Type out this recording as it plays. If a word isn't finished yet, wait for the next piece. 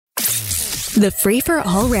The Free for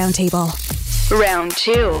All Roundtable. Round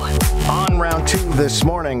 2. On round 2 this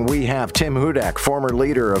morning, we have Tim Hudak, former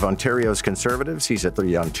leader of Ontario's Conservatives. He's at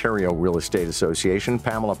the Ontario Real Estate Association.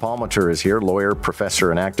 Pamela Palmater is here, lawyer, professor,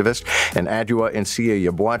 and activist. And Adwoa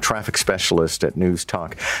Nsiah-Yeboah, traffic specialist at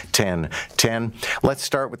NEWSTALK 1010. Let's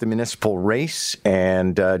start with the municipal race.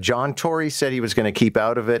 And John Tory said he was going to keep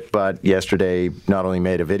out of it, but yesterday not only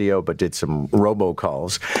made a video, but did some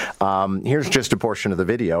robocalls. Here's just a portion of the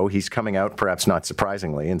video. He's coming out, perhaps not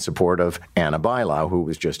surprisingly, in support of Adwoa Nsiah-Yeboah, who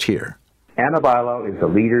was just here. Adwoa Nsiah-Yeboah is a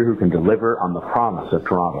leader who can deliver on the promise of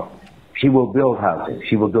Toronto. She will build housing.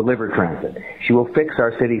 She will deliver transit. She will fix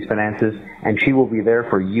our city's finances, and she will be there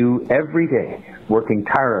for you every day, working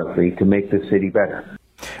tirelessly to make this city better.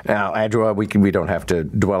 Now, Adwoa, we don't have to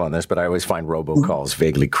dwell on this, but I always find robocalls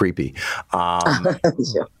vaguely creepy.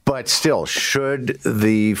 But still, should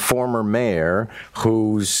the former mayor,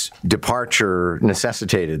 whose departure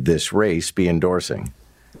necessitated this race, be endorsing?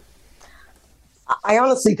 I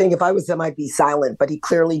honestly think if I was him, I'd be silent, but he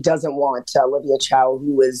clearly doesn't want Olivia Chow,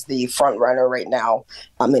 who is the front runner right now.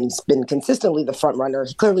 He's been consistently the front runner.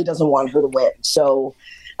 He clearly doesn't want her to win. So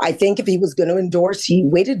I think if he was going to endorse, he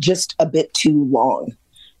waited just a bit too long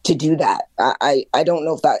to do that. I don't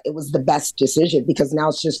know if that it was the best decision, because now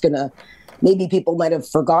it's just going to, maybe people might have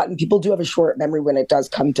forgotten. People do have a short memory when it does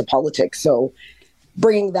come to politics. So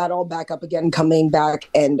bringing that all back up again, coming back,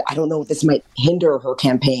 and I don't know if this might hinder her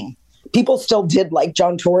campaign. People still did like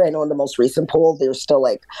John Tory. I know in the most recent poll, there's still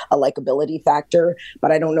like a likability factor,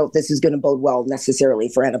 but I don't know if this is going to bode well necessarily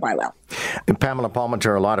for Adwoa Nsiah-Yeboah. Pamela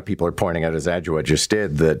Palmater, a lot of people are pointing out, as Adwoa just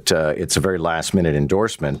did, that it's a very last-minute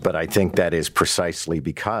endorsement, but I think that is precisely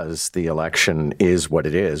because the election is what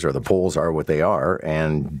it is, or the polls are what they are,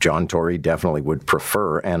 and John Tory definitely would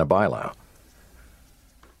prefer Adwoa Nsiah-Yeboah.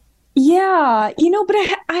 Yeah, but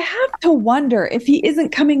I have to wonder if he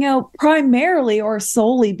isn't coming out primarily or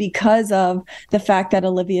solely because of the fact that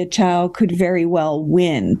Olivia Chow could very well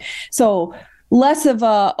win. So less of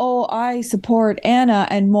I support Anna,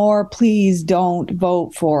 and more, please don't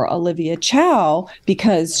vote for Olivia Chow,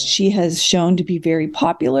 because she has shown to be very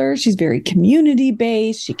popular. She's very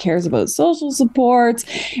community-based. She cares about social supports,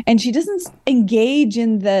 and she doesn't engage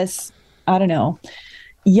in this,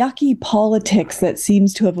 yucky politics that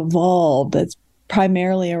seems to have evolved, that's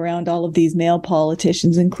primarily around all of these male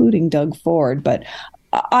politicians, including Doug Ford. But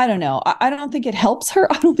I don't know. I don't think it helps her.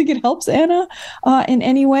 I don't think it helps Anna in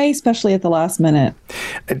any way, especially at the last minute.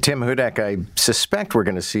 Tim Hudak, I suspect we're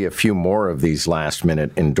going to see a few more of these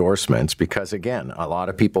last-minute endorsements because, again, a lot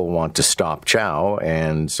of people want to stop Chow,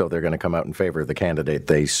 and so they're going to come out in favor of the candidate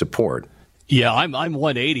they support. Yeah, I'm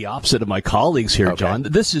 180 opposite of my colleagues here, okay. John.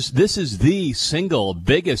 This is the single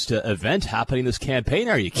biggest event happening this campaign.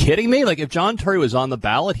 Are you kidding me? Like, if John Tory was on the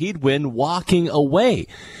ballot, he'd win walking away.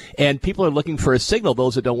 And people are looking for a signal,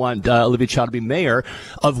 those that don't want Olivia Chow to be mayor,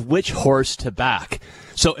 of which horse to back.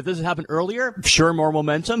 So if this had happened earlier, sure, more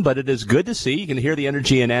momentum, but it is good to see. You can hear the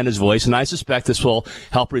energy in Anna's voice, and I suspect this will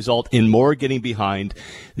help result in more getting behind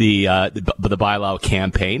the bylaw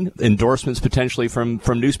campaign. Endorsements potentially from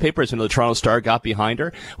newspapers. I know the Toronto Star got behind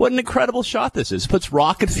her. What an incredible shot this is. Puts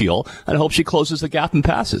rocket fuel, and I hope she closes the gap and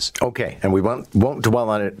passes. Okay, and we won't dwell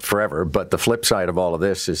on it forever, but the flip side of all of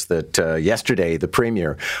this is that yesterday the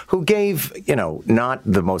Premier, who gave, not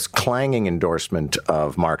the most clanging endorsement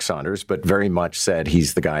of Mark Saunders, but very much said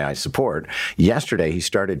he's the guy I support. Yesterday, he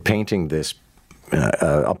started painting this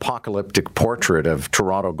apocalyptic portrait of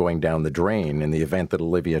Toronto going down the drain in the event that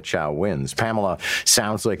Olivia Chow wins. Pamela,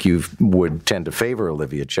 sounds like you would tend to favor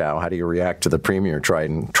Olivia Chow. How do you react to the Premier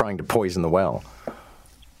trying to poison the well?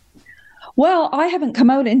 Well, I haven't come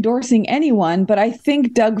out endorsing anyone, but I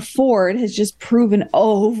think Doug Ford has just proven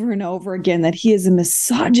over and over again that he is a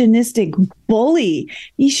misogynistic bully.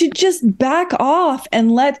 He should just back off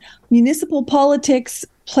and let municipal politics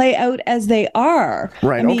play out as they are.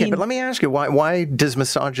 Right. Okay. But let me ask you, why does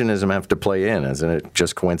misogynism have to play in? Isn't it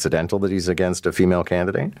just coincidental that he's against a female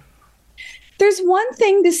candidate? There's one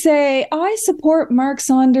thing to say, I support Mark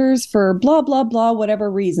Saunders for blah, blah, blah,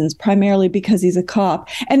 whatever reasons, primarily because he's a cop.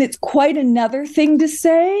 And it's quite another thing to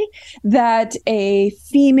say that a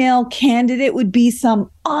female candidate would be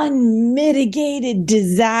some unmitigated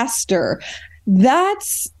disaster.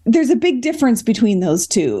 There's a big difference between those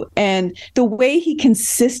two. And the way he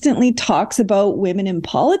consistently talks about women in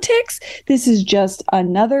politics, this is just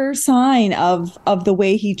another sign of the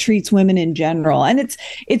way he treats women in general. And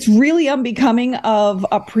it's really unbecoming of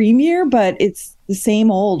a premier, but it's the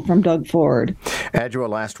same old from Doug Ford. Adwoa,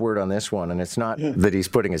 last word on this one, and it's not that he's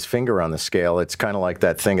putting his finger on the scale. It's kind of like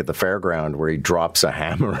that thing at the fairground where he drops a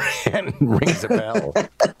hammer and rings a bell.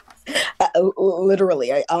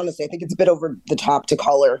 Literally, honestly, I think it's a bit over the top to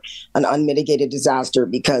call her an unmitigated disaster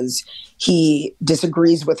because he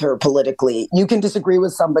disagrees with her politically. You can disagree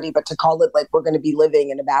with somebody, but to call it like we're going to be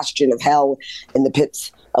living in a bastion of hell, in the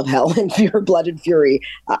pits of hell, in fear, blood, and fury,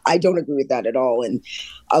 I don't agree with that at all. And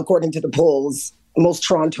according to the polls, most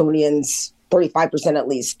Torontonians, 35% at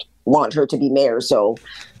least, want her to be mayor. So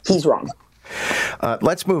he's wrong.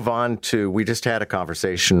 Let's move on to, we just had a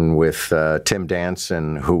conversation with Tim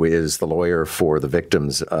Danson, who is the lawyer for the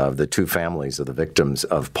victims of the two families of the victims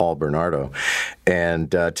of Paul Bernardo.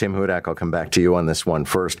 And Tim Hudak, I'll come back to you on this one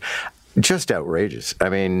first. Just outrageous. I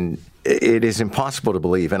mean, it is impossible to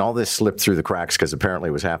believe, and all this slipped through the cracks because apparently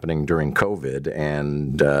it was happening during COVID,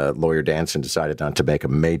 and lawyer Danson decided not to make a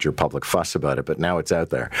major public fuss about it, but now it's out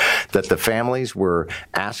there, that the families were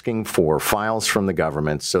asking for files from the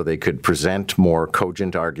government so they could present more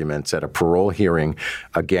cogent arguments at a parole hearing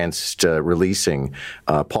against releasing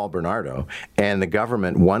Paul Bernardo, and the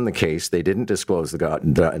government won the case. They didn't disclose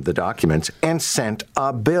the documents and sent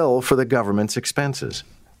a bill for the government's expenses.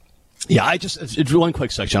 Yeah, one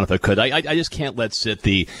quick section, if I could. I just can't let sit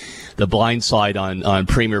the blind side on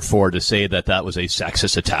Premier Ford to say that was a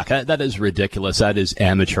sexist attack. That is ridiculous. That is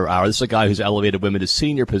amateur hour. This is a guy who's elevated women to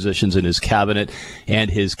senior positions in his cabinet and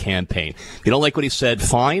his campaign. If you don't like what he said,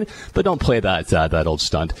 fine, but don't play that old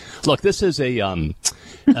stunt. Look, this is a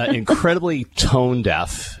incredibly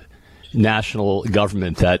tone-deaf national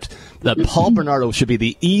government that Paul Bernardo should be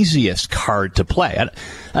the easiest card to play.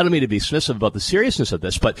 I don't mean to be dismissive about the seriousness of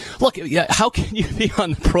this, but look, how can you be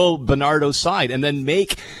on the pro-Bernardo side and then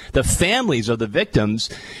make the families of the victims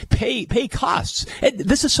pay costs?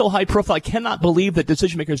 This is so high profile. I cannot believe that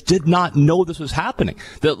decision makers did not know this was happening.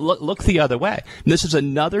 Look the other way. And this is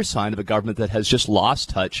another sign of a government that has just lost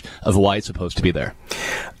touch of why it's supposed to be there.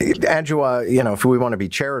 Adwoa, if we want to be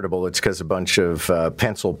charitable, it's because a bunch of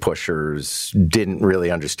pencil pushers didn't really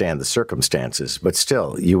understand the circumstances. But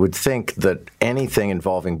still, you would think that anything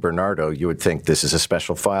involving Bernardo, you would think this is a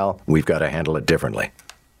special file. We've got to handle it differently.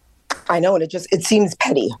 I know, and it seems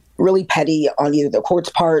petty, really petty on either the court's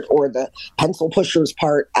part or the pencil pusher's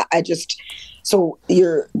part. So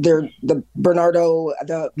the Bernardo,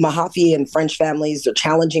 the Mahaffey and French families, they're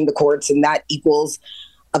challenging the courts, and that equals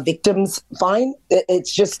a victim's fine.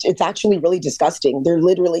 It's actually really disgusting.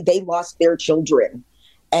 They lost their children.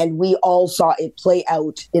 And we all saw it play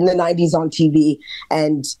out in the 90s on TV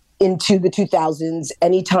and into the 2000s.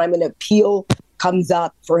 Anytime an appeal comes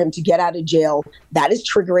up for him to get out of jail, that is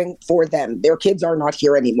triggering for them. Their kids are not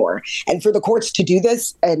here anymore. And for the courts to do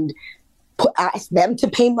this and ask them to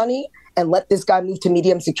pay money and let this guy move to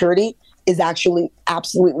medium security is actually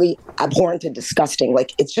absolutely abhorrent and disgusting.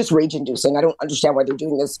 Like, it's just rage-inducing. I don't understand why they're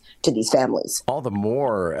doing this to these families. All the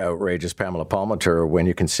more outrageous, Pamela Palmater, when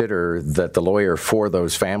you consider that the lawyer for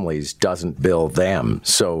those families doesn't bill them.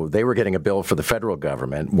 So they were getting a bill for the federal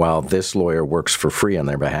government while this lawyer works for free on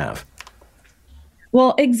their behalf.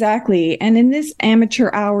 Well, exactly. And in this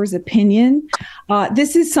amateur hour's opinion,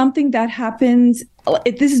 this is something that happens.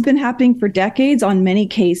 This has been happening for decades on many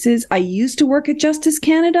cases. I used to work at Justice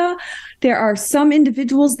Canada. There are some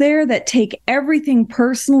individuals there that take everything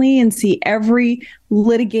personally and see every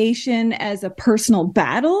litigation as a personal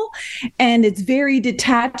battle. And it's very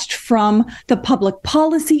detached from the public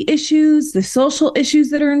policy issues, the social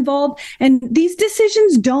issues that are involved. And these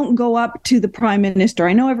decisions don't go up to the Prime Minister.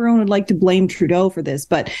 I know everyone would like to blame Trudeau for this,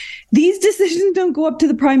 but these decisions don't go up to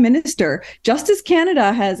the Prime Minister. Justice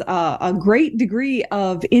Canada has a great degree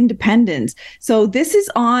of independence. So this is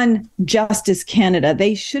on Justice Canada.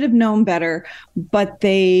 They should have known better, but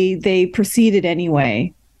they proceeded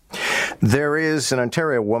anyway. There is an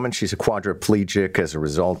Ontario woman. She's a quadriplegic as a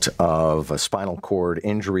result of a spinal cord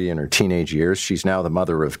injury in her teenage years. She's now the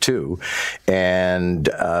mother of two. And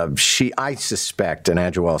I suspect, and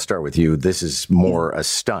Adwoa, I'll start with you, this is more a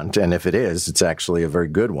stunt. And if it is, it's actually a very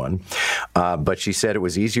good one. But she said it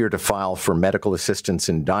was easier to file for medical assistance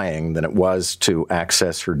in dying than it was to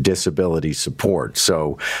access her disability support.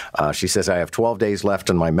 So she says, I have 12 days left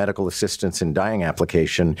on my medical assistance in dying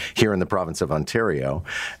application here in the province of Ontario.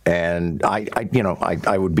 And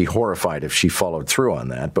I would be horrified if she followed through on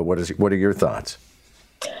that. But what are your thoughts?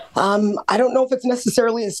 I don't know if it's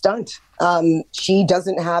necessarily a stunt. She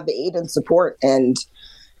doesn't have aid and support. And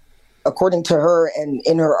according to her and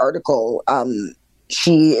in her article,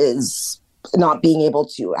 she is not being able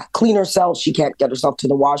to clean herself. She can't get herself to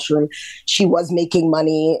the washroom. She was making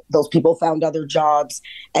money. Those people found other jobs.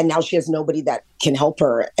 And now she has nobody that can help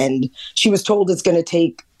her. And she was told it's going to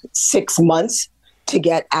take 6 months to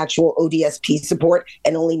get actual ODSP support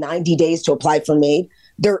and only 90 days to apply for MAID.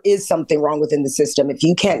 there is something wrong within the system. If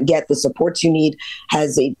you can't get the supports you need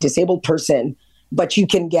as a disabled person, but you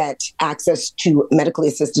can get access to medically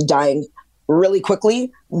assisted dying really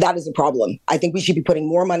quickly, that is a problem. I think we should be putting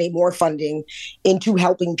more money, more funding into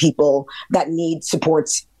helping people that need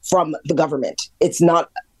supports from the government. It's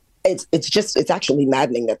actually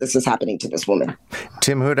maddening that this is happening to this woman.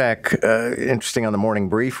 Tim Hudak, interesting on the morning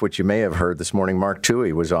brief, which you may have heard this morning, Mark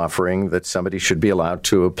Toohey was offering that somebody should be allowed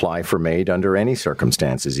to apply for MAID under any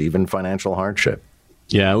circumstances, even financial hardship.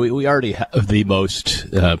 Yeah, we already have the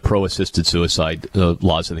most pro-assisted suicide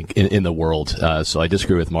laws, I think, in the world. So I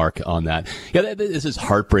disagree with Mark on that. Yeah, this is a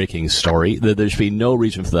heartbreaking story. There should be no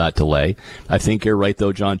reason for that delay. I think you're right,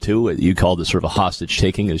 though, John, too. You called it sort of a hostage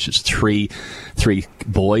taking. It's just three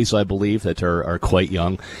boys, I believe, that are quite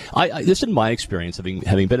young. This, in my experience,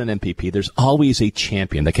 having been an MPP, there's always a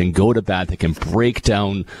champion that can go to bat, that can break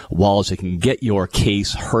down walls, that can get your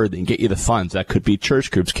case heard, and get you the funds. That could be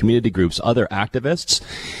church groups, community groups, other activists.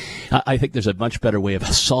 I think there's a much better way of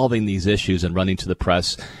solving these issues than running to the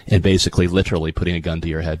press and basically literally putting a gun to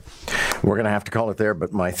your head. We're going to have to call it there,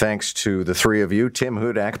 but my thanks to the three of you, Tim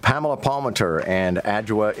Hudak, Pamela Palmater, and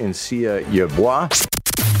Adwoa Nsiah-Yeboah.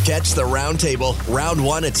 Catch the Roundtable, Round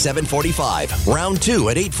 1 at 7:45, Round 2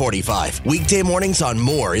 at 8:45. Weekday mornings on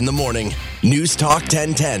More in the Morning. News Talk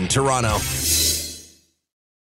 1010, Toronto.